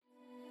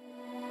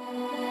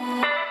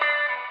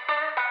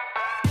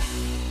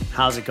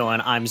How's it going?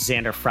 I'm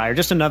Xander Fryer,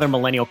 just another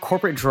millennial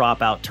corporate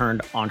dropout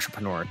turned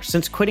entrepreneur.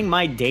 Since quitting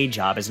my day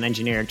job as an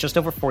engineer just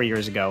over 4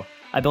 years ago,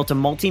 I built a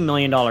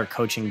multi-million-dollar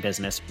coaching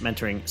business,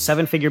 mentoring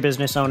seven-figure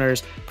business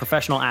owners,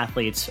 professional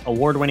athletes,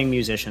 award-winning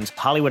musicians,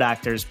 Hollywood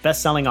actors,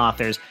 best-selling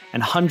authors,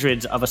 and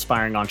hundreds of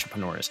aspiring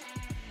entrepreneurs.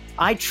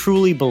 I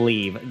truly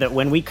believe that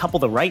when we couple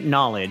the right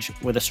knowledge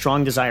with a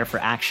strong desire for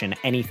action,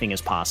 anything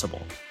is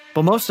possible.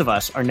 But most of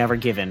us are never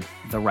given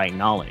the right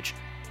knowledge,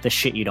 the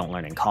shit you don't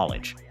learn in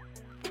college.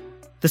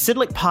 The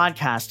Sidlick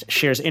podcast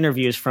shares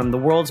interviews from the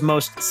world's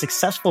most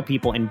successful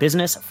people in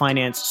business,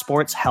 finance,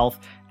 sports, health,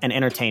 and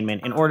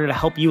entertainment in order to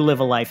help you live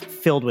a life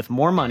filled with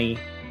more money,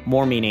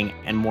 more meaning,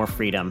 and more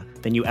freedom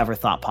than you ever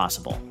thought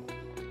possible.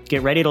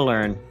 Get ready to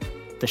learn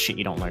the shit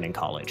you don't learn in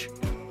college.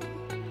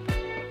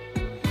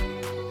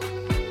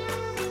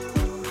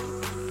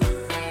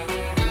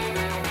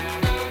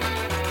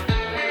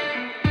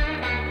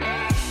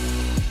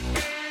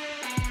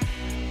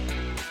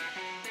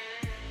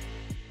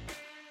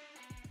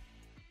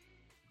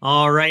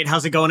 All right,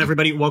 how's it going,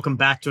 everybody? Welcome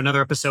back to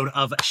another episode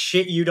of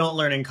Shit You Don't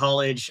Learn in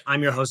College.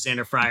 I'm your host,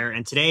 Xander Fryer,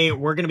 and today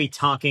we're going to be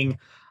talking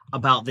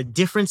about the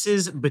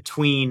differences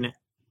between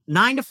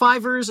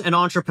 9-to-5ers and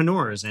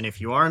entrepreneurs. And if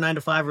you are a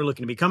 9-to-5er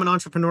looking to become an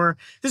entrepreneur,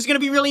 this is going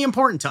to be really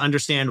important to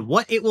understand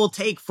what it will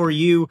take for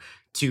you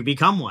to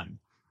become one.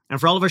 And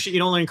for all of our Shit You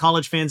Don't Learn in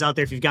College fans out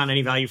there, if you've gotten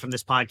any value from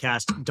this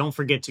podcast, don't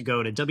forget to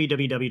go to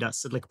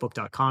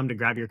www.sidlickbook.com to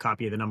grab your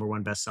copy of the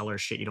 #1 bestseller,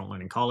 Shit You Don't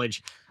Learn in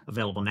College,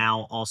 available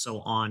now also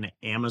on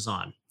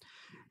Amazon.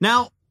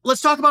 Now,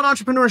 let's talk about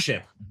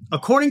entrepreneurship.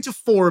 According to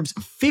Forbes,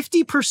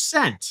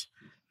 50%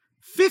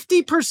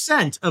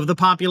 of the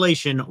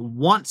population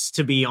wants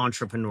to be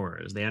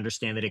entrepreneurs. They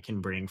understand that it can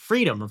bring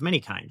freedom of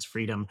many kinds,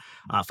 freedom,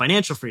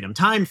 financial freedom,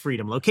 time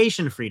freedom,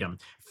 location freedom.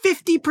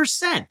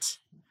 50%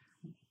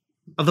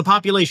 of the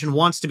population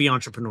wants to be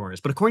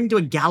entrepreneurs. But according to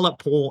a Gallup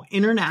poll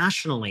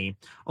internationally,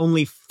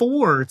 only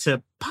 4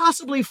 to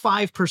possibly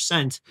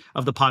 5%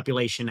 of the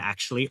population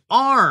actually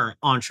are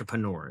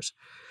entrepreneurs,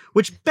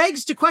 which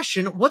begs to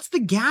question, what's the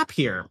gap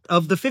here?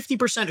 Of the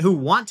 50% who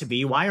want to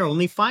be, why are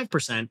only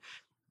 5%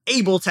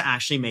 able to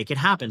actually make it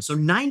happen? So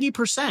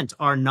 90%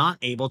 are not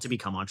able to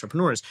become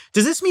entrepreneurs.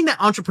 Does this mean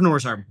that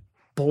entrepreneurs are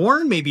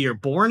born? Maybe you're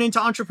born into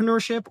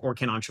entrepreneurship, or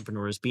can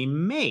entrepreneurs be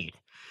made?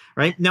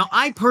 Right? Now,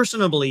 I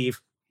personally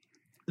believe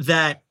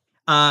that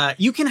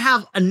you can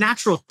have a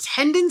natural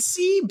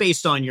tendency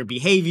based on your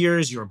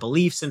behaviors, your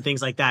beliefs, and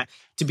things like that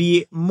to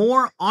be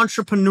more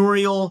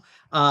entrepreneurial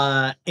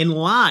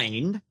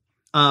in-line.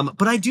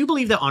 But I do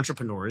believe that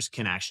entrepreneurs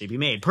can actually be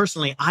made.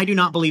 Personally, I do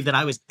not believe that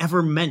I was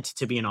ever meant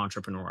to be an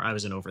entrepreneur. I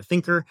was an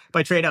overthinker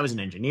by trade. I was an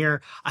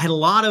engineer. I had a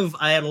lot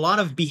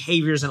of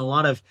behaviors and a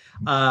lot of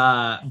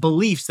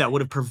beliefs that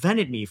would have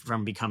prevented me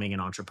from becoming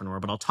an entrepreneur.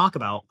 But I'll talk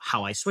about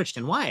how I switched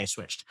and why I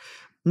switched.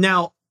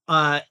 Now,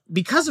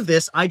 because of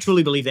this, I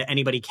truly believe that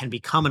anybody can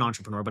become an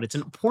entrepreneur, but it's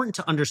important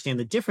to understand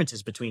the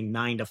differences between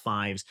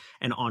 9-to-5s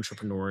and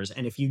entrepreneurs.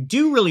 And if you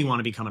do really want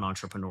to become an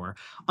entrepreneur,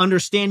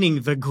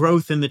 understanding the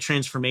growth and the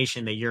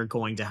transformation that you're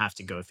going to have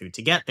to go through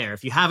to get there.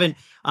 If you haven't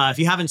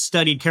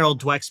studied Carol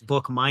Dweck's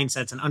book,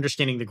 Mindsets, and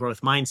understanding the growth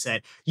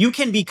mindset, you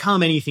can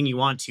become anything you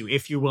want to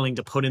if you're willing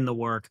to put in the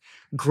work,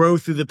 grow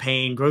through the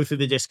pain, grow through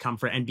the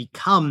discomfort, and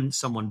become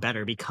someone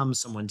better, become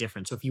someone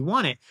different. So if you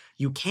want it,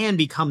 you can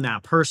become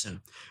that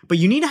person. But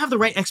you need to have the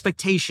right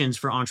expectations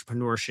for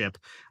entrepreneurship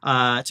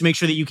to make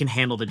sure that you can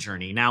handle the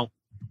journey. Now,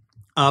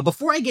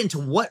 before I get into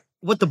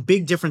what the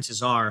big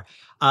differences are,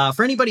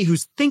 for anybody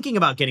who's thinking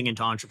about getting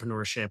into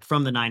entrepreneurship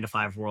from the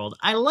 9-to-5 world,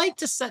 I like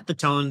to set the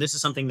tone. This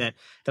is something that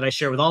I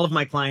share with all of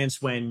my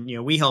clients when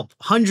we help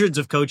hundreds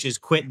of coaches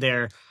quit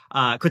their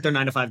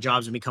 9-to-5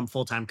 jobs and become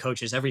full-time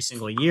coaches every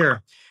single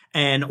year.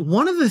 And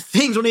one of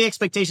the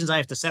expectations I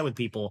have to set with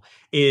people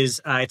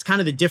is it's kind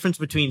of the difference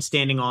between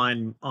standing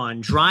on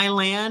dry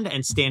land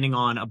and standing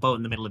on a boat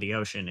in the middle of the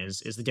ocean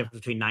is the difference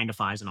between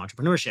 9-to-5s and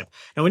entrepreneurship.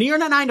 Now, when you're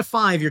in a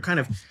 9-to-5, you're kind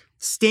of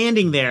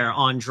standing there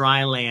on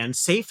dry land,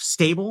 safe,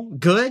 stable,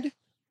 good,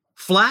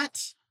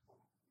 flat,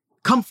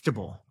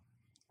 comfortable,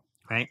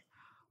 right?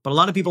 But a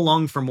lot of people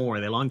long for more.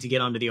 They long to get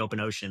onto the open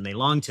ocean. They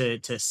long to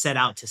set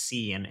out to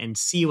sea and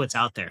see what's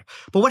out there.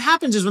 But what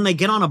happens is when they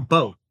get on a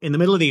boat in the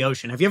middle of the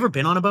ocean, have you ever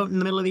been on a boat in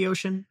the middle of the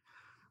ocean?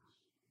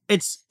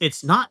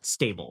 It's not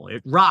stable.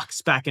 It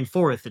rocks back and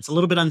forth. It's a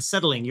little bit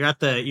unsettling. You're at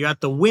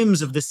the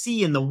whims of the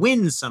sea and the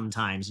winds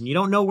sometimes, and you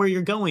don't know where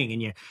you're going,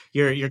 and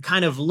you're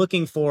kind of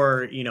looking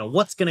for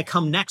what's going to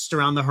come next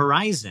around the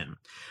horizon,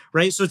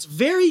 right? So it's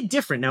very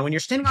different. Now, when you're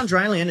standing on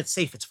dry land, it's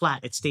safe, it's flat,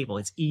 it's stable,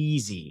 it's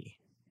easy,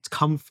 it's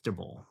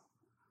comfortable.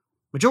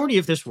 Majority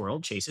of this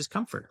world chases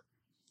comfort.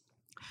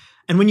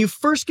 And when you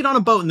first get on a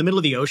boat in the middle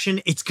of the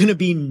ocean, it's going to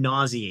be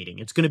nauseating.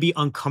 It's going to be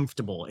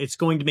uncomfortable. It's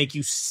going to make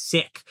you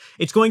sick.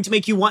 It's going to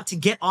make you want to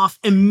get off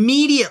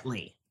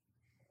immediately.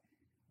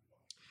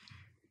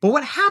 But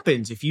what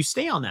happens if you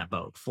stay on that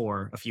boat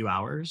for a few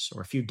hours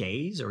or a few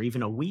days or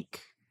even a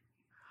week?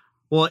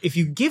 Well, if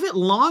you give it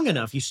long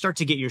enough, you start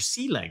to get your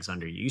sea legs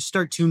under you. You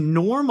start to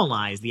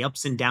normalize the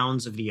ups and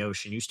downs of the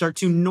ocean. You start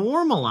to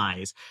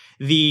normalize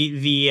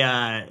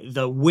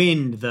the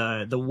wind,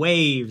 the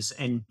waves,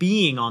 and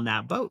being on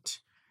that boat.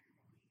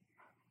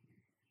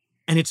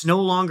 And it's no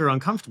longer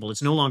uncomfortable.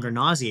 It's no longer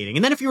nauseating.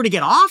 And then if you were to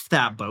get off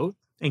that boat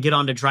and get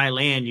onto dry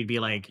land, you'd be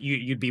like,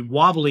 you'd be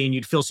wobbly and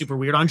you'd feel super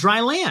weird on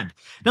dry land.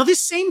 Now, this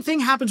same thing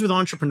happens with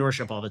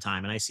entrepreneurship all the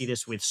time. And I see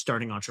this with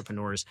starting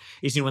entrepreneurs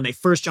is, when they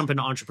first jump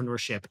into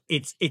entrepreneurship,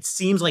 it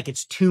seems like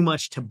it's too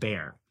much to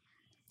bear.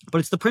 But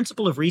it's the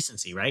principle of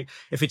recency, right?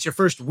 If it's your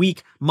first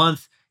week,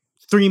 month,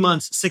 3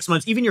 months, 6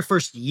 months, even your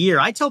first year,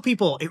 I tell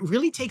people it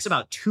really takes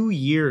about 2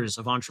 years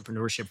of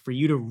entrepreneurship for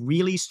you to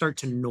really start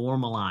to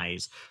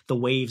normalize the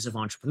waves of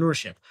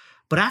entrepreneurship.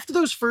 But after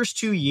those first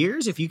 2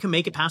 years, if you can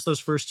make it past those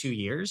first 2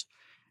 years,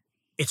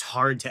 it's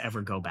hard to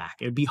ever go back.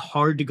 It would be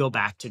hard to go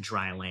back to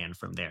dry land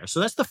from there.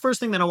 So that's the first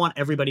thing that I want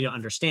everybody to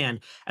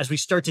understand as we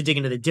start to dig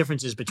into the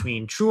differences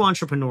between true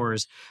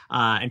entrepreneurs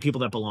and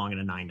people that belong in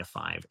a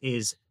 9-to-5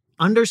 is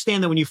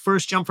understand that when you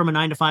first jump from a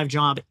 9-to-5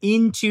 job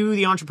into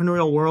the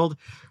entrepreneurial world,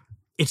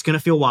 it's going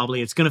to feel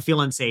wobbly. It's going to feel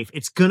unsafe.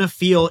 It's going to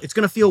feel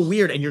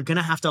weird. And you're going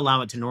to have to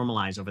allow it to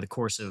normalize over the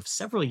course of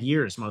several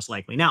years, most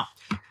likely. Now,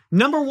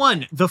 number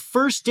one, the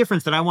first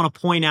difference that I want to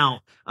point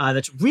out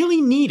that's really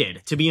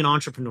needed to be an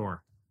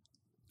entrepreneur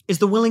is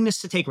the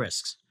willingness to take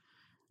risks.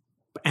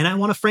 And I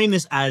want to frame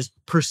this as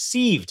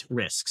perceived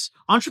risks.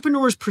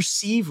 Entrepreneurs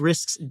perceive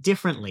risks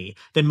differently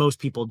than most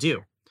people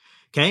do.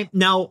 Okay.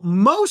 Now,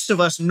 most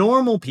of us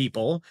normal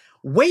people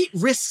weight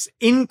risks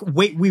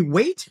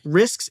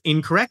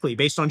incorrectly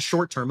based on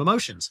short-term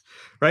emotions,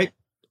 right?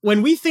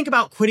 When we think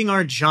about quitting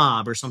our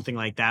job or something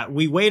like that,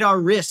 we weight our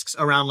risks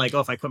around like, oh,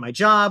 if I quit my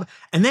job,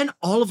 and then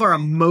all of our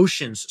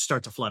emotions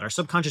start to flood. Our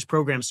subconscious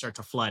programs start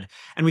to flood.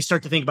 And we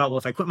start to think about, well,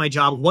 if I quit my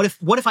job, what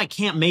if I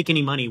can't make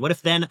any money? What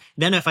if then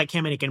if I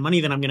can't make any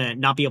money, then I'm going to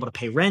not be able to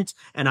pay rent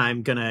and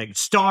I'm going to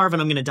starve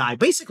and I'm going to die.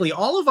 Basically,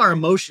 all of our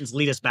emotions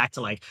lead us back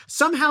to like,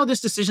 somehow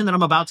this decision that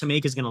I'm about to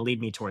make is going to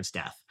lead me towards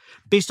death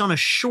based on a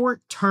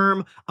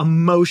short-term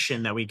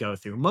emotion that we go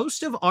through.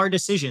 Most of our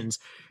decisions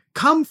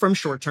come from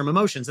short-term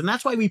emotions. And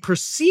that's why we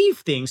perceive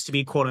things to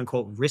be quote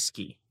unquote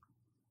risky.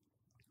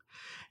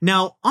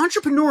 Now,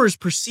 entrepreneurs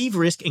perceive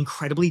risk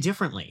incredibly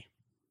differently.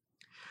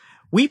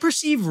 We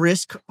perceive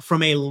risk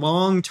from a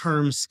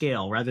long-term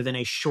scale rather than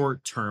a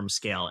short-term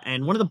scale.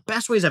 And one of the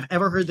best ways I've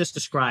ever heard this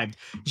described,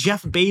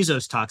 Jeff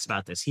Bezos talks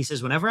about this. He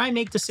says, whenever I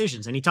make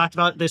decisions, and he talked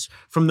about this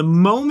from the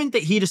moment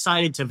that he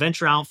decided to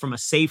venture out from a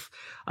safe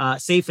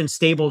and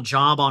stable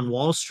job on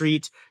Wall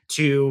Street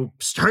to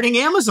starting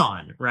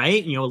Amazon,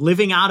 right?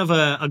 Living out of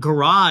a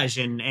garage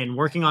and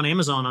working on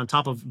Amazon on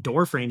top of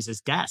door frames as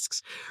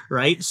desks,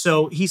 right?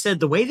 So he said,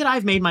 the way that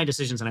I've made my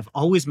decisions, and I've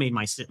always made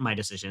my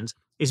decisions,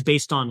 is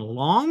based on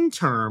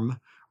long-term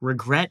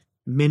regret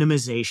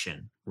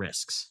minimization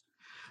risks.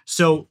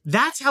 So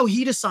that's how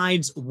he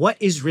decides what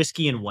is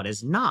risky and what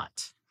is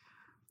not.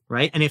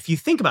 Right. And if you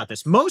think about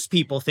this, most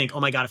people think, oh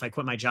my God, if I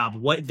quit my job,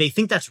 what they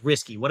think that's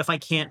risky. What if I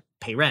can't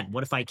pay rent?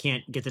 What if I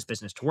can't get this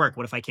business to work?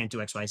 What if I can't do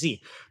XYZ?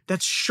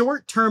 That's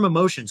short-term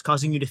emotions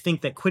causing you to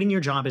think that quitting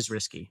your job is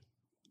risky.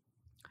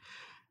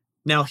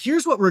 Now,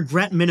 here's what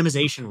regret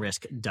minimization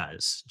risk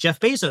does. Jeff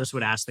Bezos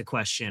would ask the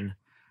question,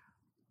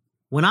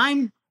 when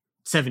I'm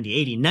 70,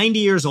 80, 90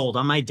 years old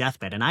on my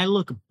deathbed, and I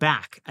look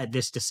back at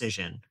this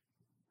decision,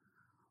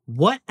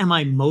 what am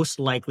I most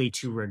likely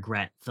to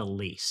regret the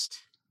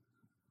least?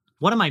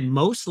 What am I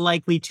most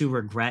likely to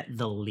regret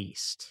the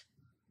least?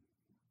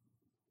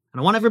 And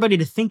I want everybody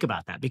to think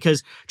about that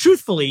because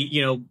truthfully,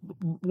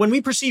 when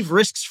we perceive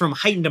risks from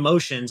heightened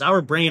emotions,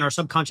 our brain, our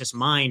subconscious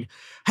mind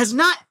has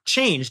not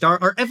changed.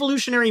 Our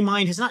evolutionary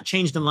mind has not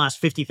changed in the last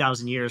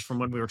 50,000 years from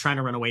when we were trying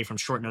to run away from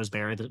short-nosed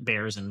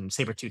bears and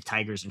saber-toothed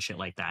tigers and shit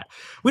like that.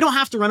 We don't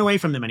have to run away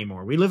from them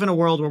anymore. We live in a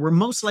world where we're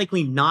most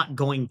likely not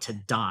going to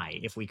die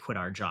if we quit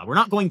our job. We're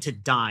not going to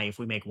die if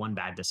we make one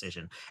bad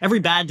decision. Every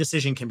bad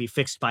decision can be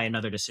fixed by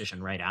another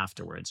decision right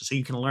afterwards. So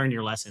you can learn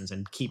your lessons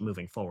and keep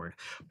moving forward.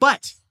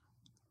 But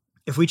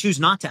if we choose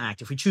not to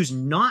act, if we choose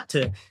not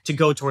to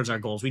go towards our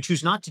goals, we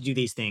choose not to do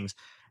these things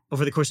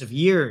over the course of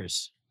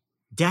years,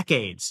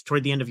 decades,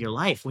 toward the end of your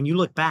life, when you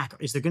look back,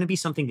 is there going to be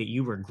something that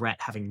you regret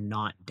having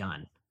not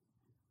done?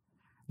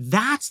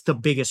 That's the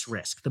biggest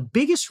risk. The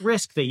biggest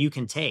risk that you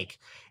can take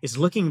is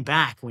looking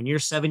back when you're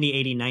 70,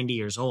 80, 90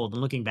 years old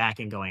and looking back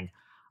and going,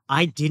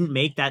 I didn't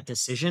make that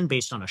decision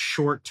based on a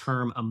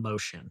short-term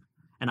emotion.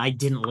 And I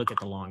didn't look at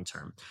the long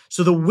term.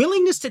 So the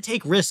willingness to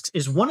take risks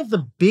is one of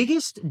the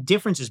biggest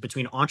differences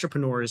between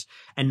entrepreneurs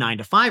and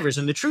 9-to-5ers.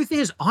 And the truth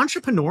is,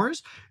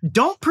 entrepreneurs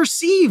don't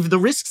perceive the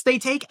risks they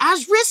take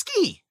as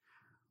risky.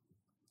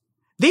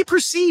 They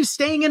perceive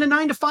staying in a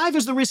 9-to-5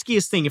 as the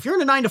riskiest thing. If you're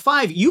in a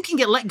 9-to-5, you can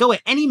get let go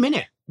at any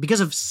minute because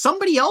of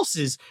somebody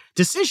else's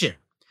decision.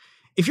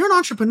 If you're an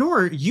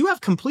entrepreneur, you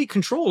have complete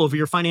control over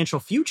your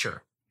financial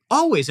future.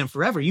 always and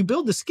forever you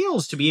build the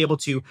skills to be able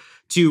to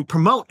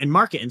promote and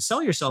market and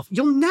sell yourself,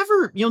 you'll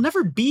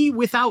never be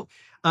without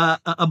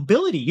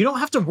ability. You don't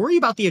have to worry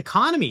about the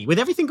economy. With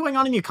everything going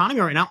on in the economy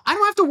right now, I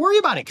don't have to worry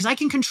about it because I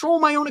can control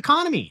my own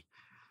economy.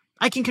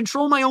 I can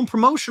control my own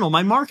promotional,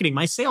 my marketing,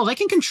 my sales. I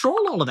can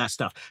control all of that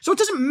stuff. So it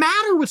doesn't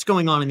matter what's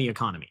going on in the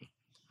economy.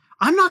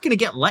 I'm not going to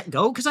get let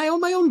go because I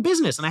own my own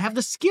business and I have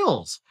the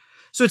skills.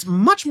 So it's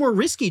much more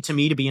risky to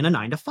me to be in a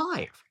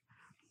 9-to-5.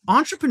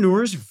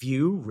 Entrepreneurs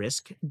view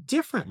risk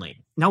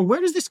differently. Now,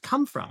 where does this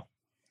come from?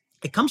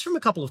 It comes from a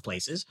couple of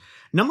places.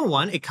 Number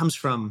one, it comes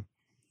from,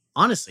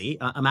 honestly,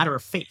 a matter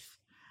of faith,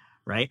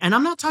 right? And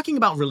I'm not talking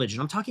about religion.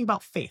 I'm talking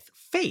about faith.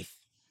 Faith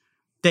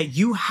that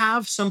you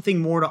have something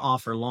more to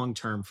offer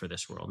long-term for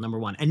this world, number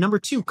one. And number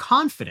two,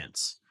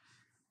 confidence.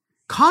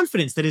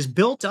 Confidence that is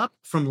built up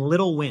from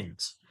little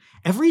wins.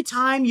 Every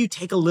time you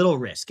take a little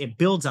risk, it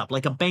builds up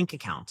like a bank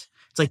account.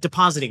 It's like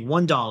depositing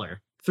 $1, $3, $5,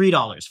 $10,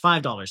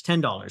 $2,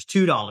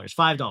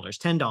 $5,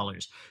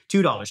 $10, $2,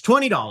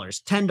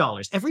 $20,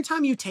 $10. Every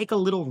time you take a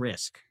little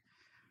risk,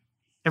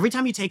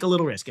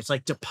 it's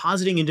like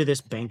depositing into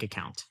this bank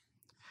account.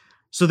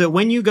 So that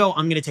when you go,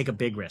 I'm going to take a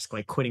big risk,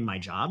 like quitting my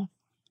job,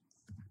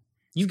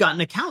 you've got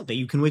an account that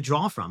you can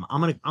withdraw from.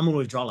 I'm going to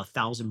withdraw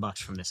 $1,000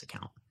 from this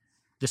account,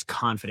 this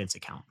confidence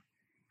account.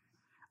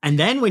 And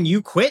then when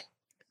you quit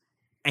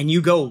and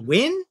you go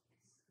win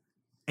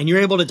and you're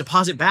able to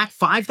deposit back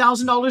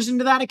 $5,000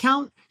 into that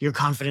account, your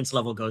confidence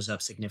level goes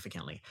up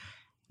significantly.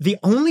 The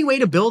only way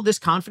to build this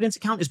confidence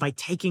account is by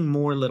taking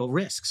more little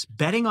risks,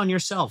 betting on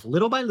yourself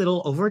little by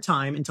little over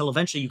time until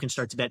eventually you can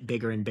start to bet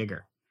bigger and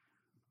bigger.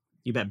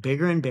 You bet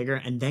bigger and bigger,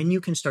 and then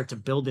you can start to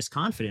build this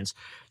confidence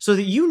so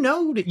that you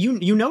know that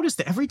you notice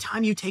that every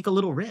time you take a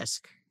little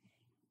risk,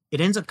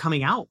 it ends up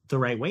coming out the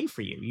right way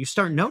for you. You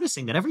start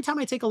noticing that every time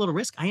I take a little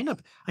risk, I end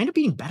up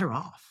being better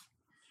off.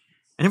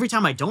 And every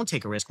time I don't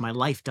take a risk, my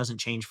life doesn't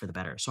change for the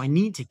better. So I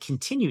need to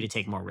continue to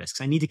take more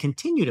risks. I need to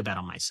continue to bet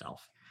on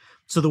myself.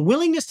 So the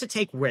willingness to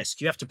take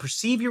risk, you have to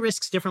perceive your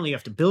risks differently. You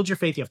have to build your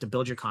faith. You have to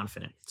build your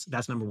confidence.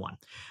 That's number one.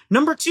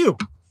 Number two,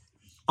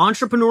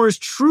 entrepreneurs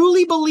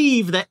truly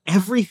believe that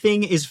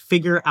everything is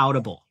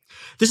figure-outable.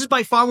 This is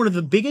by far one of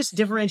the biggest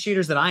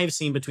differentiators that I have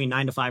seen between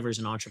 9-to-5ers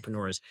and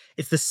entrepreneurs.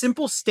 It's the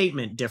simple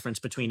statement difference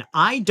between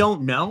I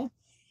don't know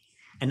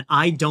and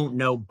I don't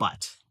know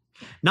but.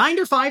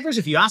 9-to-5ers,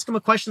 if you ask them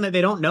a question that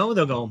they don't know,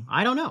 they'll go,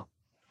 I don't know.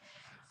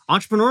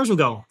 Entrepreneurs will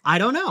go, I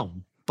don't know,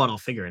 but I'll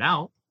figure it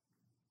out.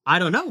 I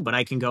don't know, but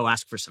I can go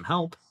ask for some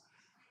help.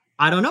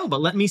 I don't know,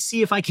 but let me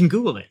see if I can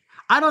Google it.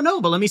 I don't know,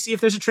 but let me see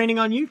if there's a training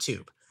on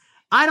YouTube.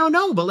 I don't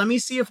know, but let me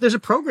see if there's a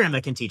program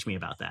that can teach me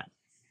about that.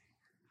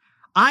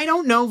 I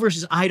don't know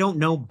versus I don't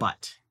know,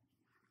 but.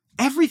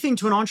 Everything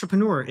to an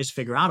entrepreneur is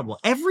figure-outable.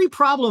 Every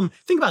problem,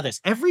 think about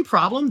this, every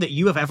problem that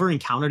you have ever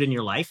encountered in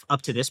your life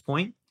up to this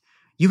point,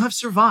 you have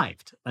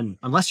survived,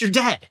 unless you're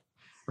dead,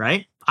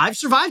 right? I've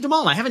survived them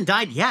all. I haven't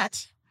died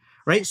yet,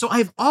 right? So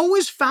I've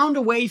always found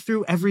a way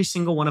through every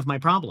single one of my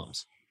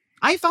problems.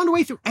 I found a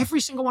way through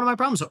every single one of my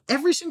problems. So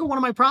every single one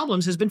of my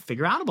problems has been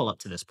figure-outable up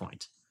to this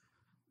point.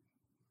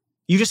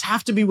 You just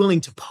have to be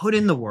willing to put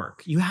in the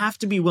work. You have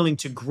to be willing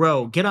to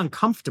grow, get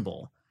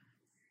uncomfortable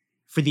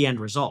for the end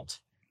result.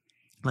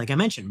 Like I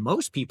mentioned,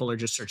 most people are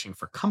just searching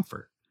for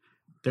comfort.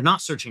 They're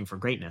not searching for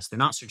greatness. They're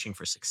not searching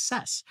for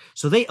success.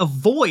 So they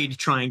avoid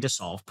trying to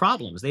solve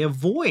problems. They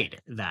avoid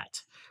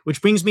that,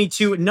 which brings me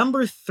to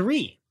number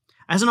 3.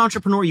 As an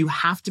entrepreneur, you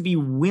have to be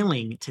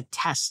willing to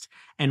test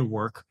and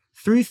work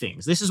through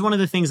things. This is one of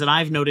the things that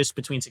I've noticed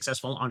between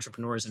successful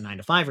entrepreneurs and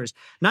 9-to-5ers.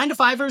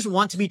 9-to-5ers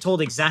want to be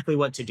told exactly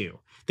what to do.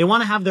 They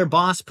want to have their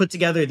boss put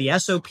together the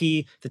SOP,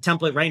 the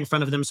template right in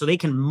front of them so they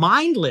can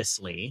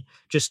mindlessly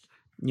just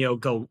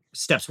go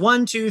steps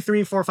 1, 2,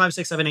 3, 4, 5,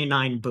 6, 7, 8,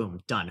 9, boom,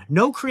 done.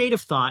 No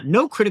creative thought,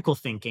 no critical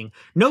thinking,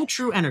 no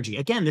true energy.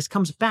 Again, this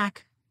comes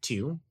back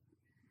to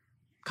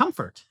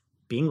comfort,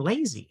 being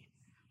lazy,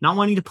 not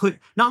wanting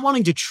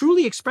to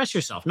truly express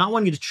yourself, not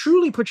wanting to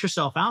truly put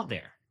yourself out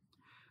there.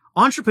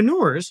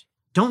 Entrepreneurs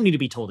don't need to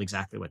be told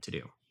exactly what to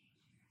do.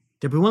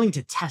 They'll be willing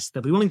to test.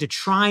 They'll be willing to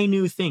try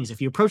new things.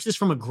 If you approach this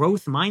from a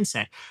growth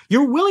mindset,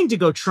 you're willing to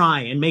go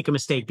try and make a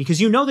mistake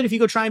because you know that if you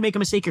go try and make a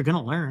mistake, you're going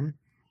to learn.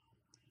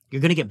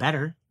 You're going to get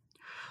better.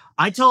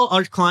 I tell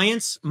our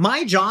clients,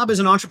 my job as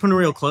an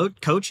entrepreneurial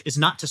coach is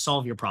not to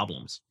solve your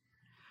problems.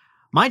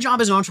 My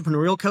job as an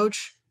entrepreneurial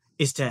coach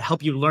is to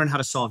help you learn how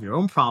to solve your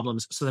own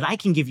problems so that I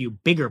can give you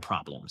bigger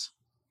problems.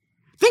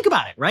 Think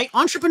about it, right?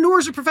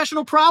 Entrepreneurs are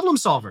professional problem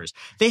solvers.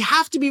 They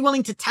have to be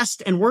willing to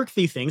test and work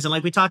through things. And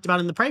like we talked about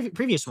in the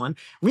previous one,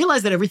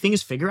 realize that everything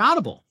is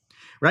figure-outable,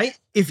 right?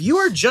 If you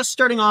are just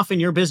starting off in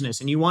your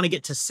business and you want to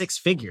get to 6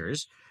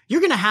 figures,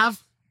 you're going to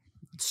have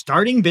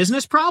starting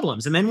business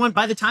problems. And then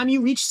by the time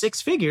you reach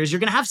 6 figures, you're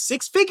going to have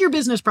 6-figure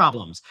business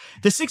problems.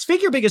 The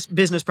 6-figure biggest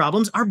business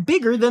problems are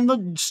bigger than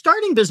the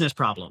starting business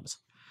problems.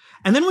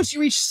 And then once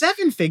you reach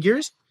 7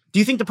 figures, do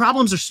you think the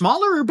problems are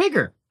smaller or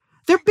bigger?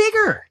 They're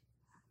bigger,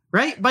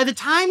 right? By the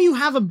time you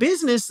have a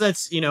business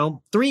that's,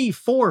 3,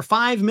 4,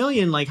 5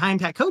 million, like High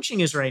Impact Coaching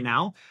is right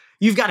now,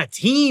 You've got a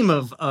team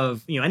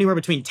of anywhere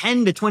between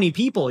 10 to 20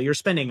 people. You're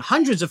spending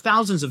hundreds of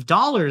thousands of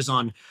dollars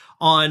on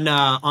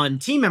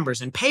team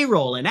members and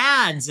payroll and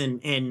ads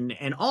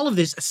and all of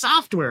this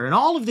software and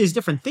all of these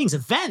different things,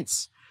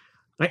 events.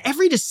 Right?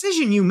 Every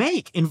decision you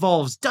make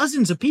involves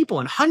dozens of people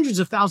and hundreds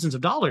of thousands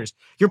of dollars.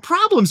 Your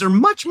problems are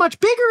much, much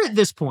bigger at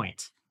this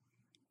point.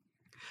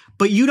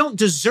 But you don't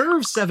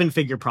deserve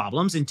 7-figure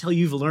problems until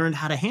you've learned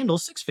how to handle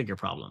 6-figure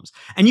problems.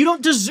 And you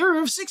don't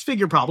deserve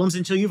 6-figure problems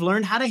until you've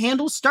learned how to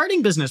handle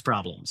starting business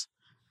problems.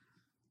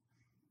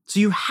 So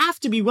you have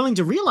to be willing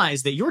to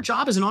realize that your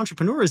job as an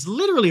entrepreneur is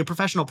literally a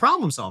professional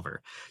problem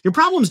solver. Your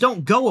problems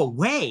don't go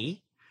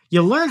away.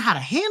 You learn how to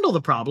handle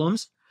the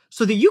problems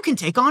so that you can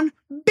take on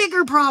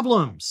bigger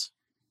problems.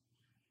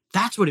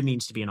 That's what it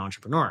means to be an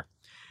entrepreneur.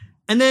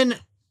 And then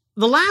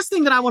the last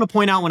thing that I want to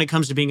point out when it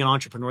comes to being an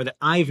entrepreneur that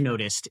I've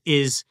noticed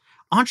is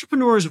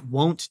entrepreneurs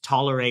won't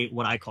tolerate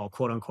what I call,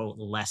 quote unquote,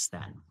 less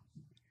than.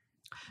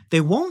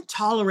 They won't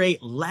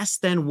tolerate less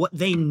than what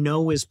they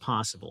know is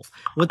possible,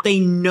 what they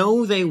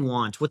know they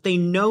want, what they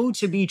know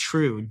to be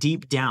true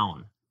deep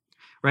down,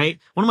 right?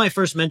 One of my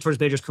first mentors,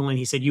 Bedros Keuilian,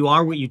 he said, you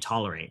are what you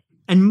tolerate.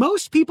 And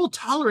most people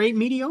tolerate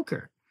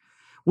mediocre.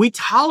 We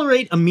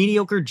tolerate a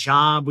mediocre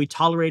job. We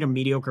tolerate a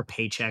mediocre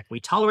paycheck. We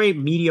tolerate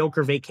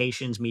mediocre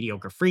vacations,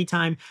 mediocre free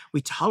time.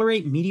 We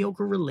tolerate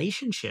mediocre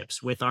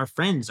relationships with our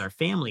friends, our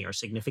family, our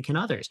significant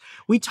others.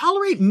 We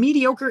tolerate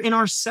mediocre in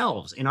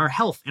ourselves, in our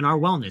health, in our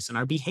wellness, in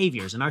our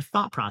behaviors, in our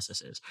thought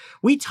processes.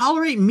 We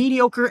tolerate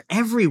mediocre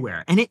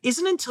everywhere. And it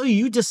isn't until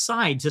you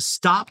decide to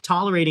stop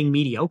tolerating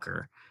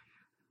mediocre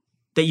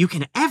that you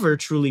can ever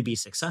truly be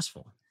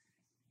successful,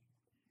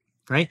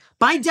 right?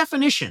 By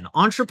definition,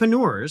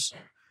 entrepreneurs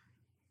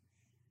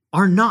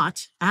are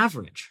not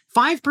average.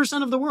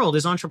 5% of the world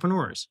is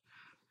entrepreneurs.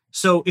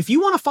 So if you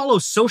want to follow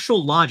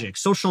social logic,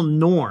 social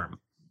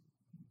norm,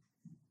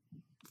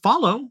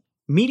 follow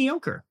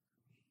mediocre.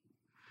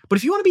 But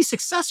if you want to be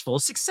successful,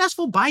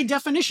 successful by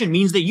definition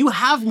means that you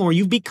have more,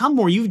 you've become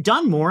more, you've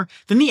done more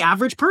than the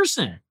average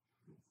person.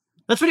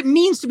 That's what it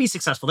means to be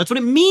successful. That's what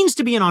it means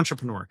to be an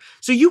entrepreneur.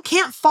 So you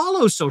can't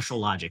follow social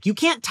logic. You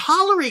can't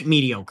tolerate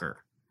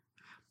mediocre.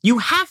 You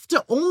have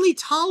to only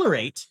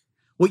tolerate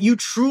what you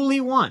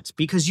truly want,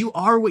 because you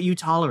are what you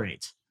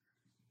tolerate.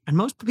 And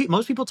most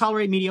people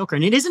tolerate mediocre.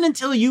 And it isn't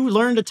until you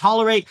learn to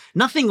tolerate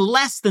nothing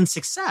less than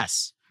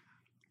success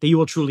that you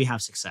will truly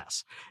have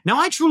success. Now,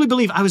 I truly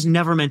believe I was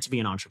never meant to be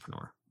an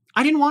entrepreneur.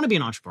 I didn't want to be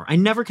an entrepreneur. I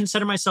never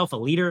considered myself a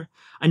leader.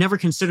 I never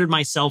considered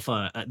myself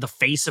the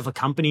face of a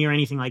company or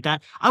anything like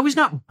that. I was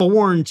not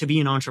born to be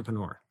an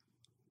entrepreneur.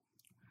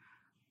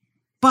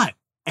 But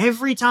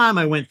every time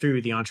I went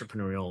through the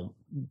entrepreneurial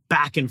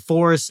back and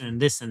forth and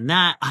this and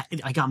that,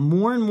 I got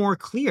more and more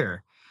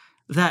clear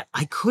that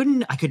I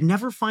could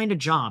never find a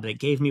job that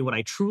gave me what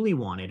I truly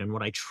wanted and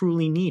what I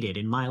truly needed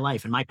in my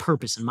life and my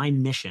purpose and my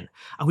mission.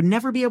 I would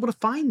never be able to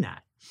find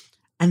that.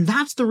 And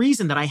that's the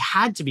reason that I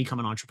had to become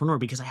an entrepreneur,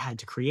 because I had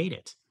to create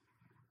it.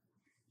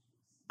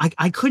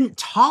 I couldn't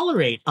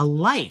tolerate a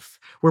life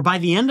where by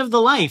the end of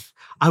the life,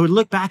 I would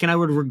look back and I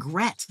would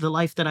regret the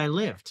life that I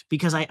lived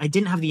because I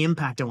didn't have the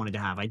impact I wanted to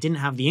have. I didn't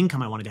have the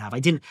income I wanted to have. I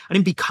didn't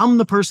become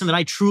the person that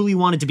I truly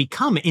wanted to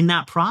become in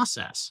that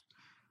process.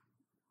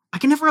 I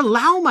can never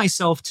allow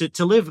myself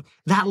to live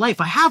that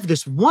life. I have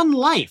this one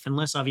life,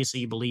 unless obviously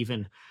you believe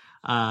in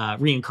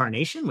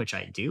reincarnation, which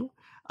I do.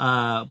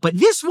 But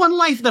this one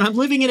life that I'm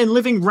living in and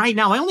living right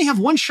now, I only have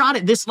one shot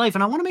at this life,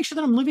 and I want to make sure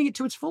that I'm living it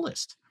to its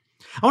fullest.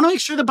 I want to make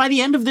sure that by the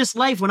end of this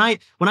life, when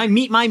I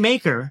meet my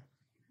maker,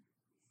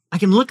 I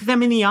can look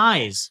them in the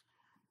eyes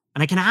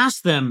and I can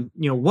ask them,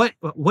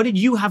 what did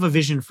you have a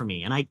vision for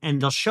me?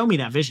 And they'll show me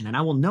that vision, and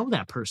I will know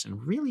that person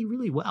really,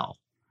 really well.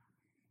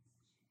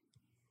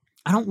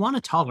 I don't want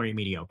to tolerate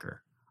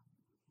mediocre.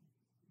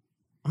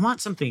 I want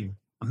something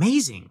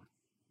amazing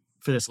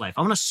for this life.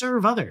 I want to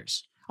serve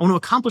others. I want to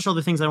accomplish all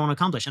the things that I want to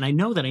accomplish. And I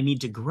know that I need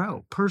to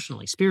grow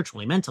personally,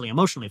 spiritually, mentally,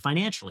 emotionally,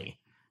 financially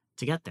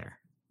to get there.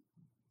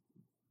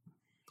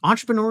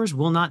 Entrepreneurs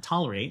will not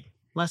tolerate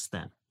less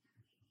than.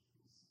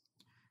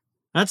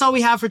 That's all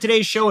we have for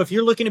today's show. If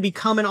you're looking to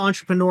become an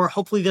entrepreneur,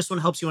 hopefully this one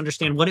helps you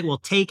understand what it will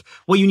take,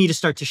 what you need to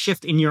start to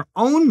shift in your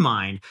own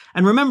mind.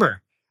 And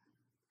remember,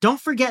 don't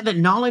forget that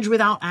knowledge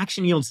without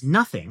action yields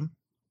nothing.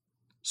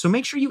 So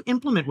make sure you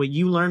implement what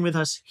you learn with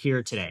us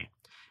here today.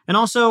 And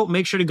also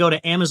make sure to go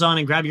to Amazon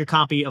and grab your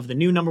copy of the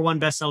new #1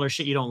 bestseller,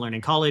 Shit You Don't Learn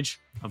in College,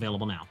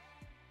 available now.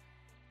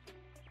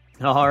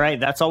 All right,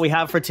 that's all we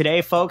have for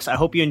today, folks. I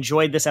hope you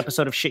enjoyed this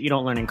episode of Shit You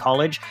Don't Learn in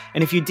College.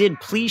 And if you did,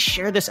 please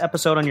share this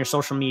episode on your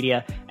social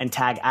media and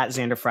tag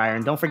 @Xander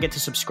And don't forget to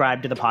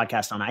subscribe to the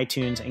podcast on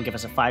iTunes and give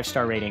us a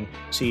 5-star rating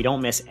so you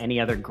don't miss any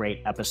other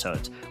great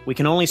episodes. We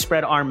can only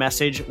spread our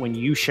message when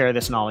you share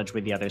this knowledge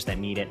with the others that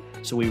need it.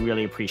 So we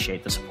really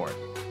appreciate the support.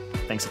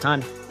 Thanks a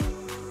ton.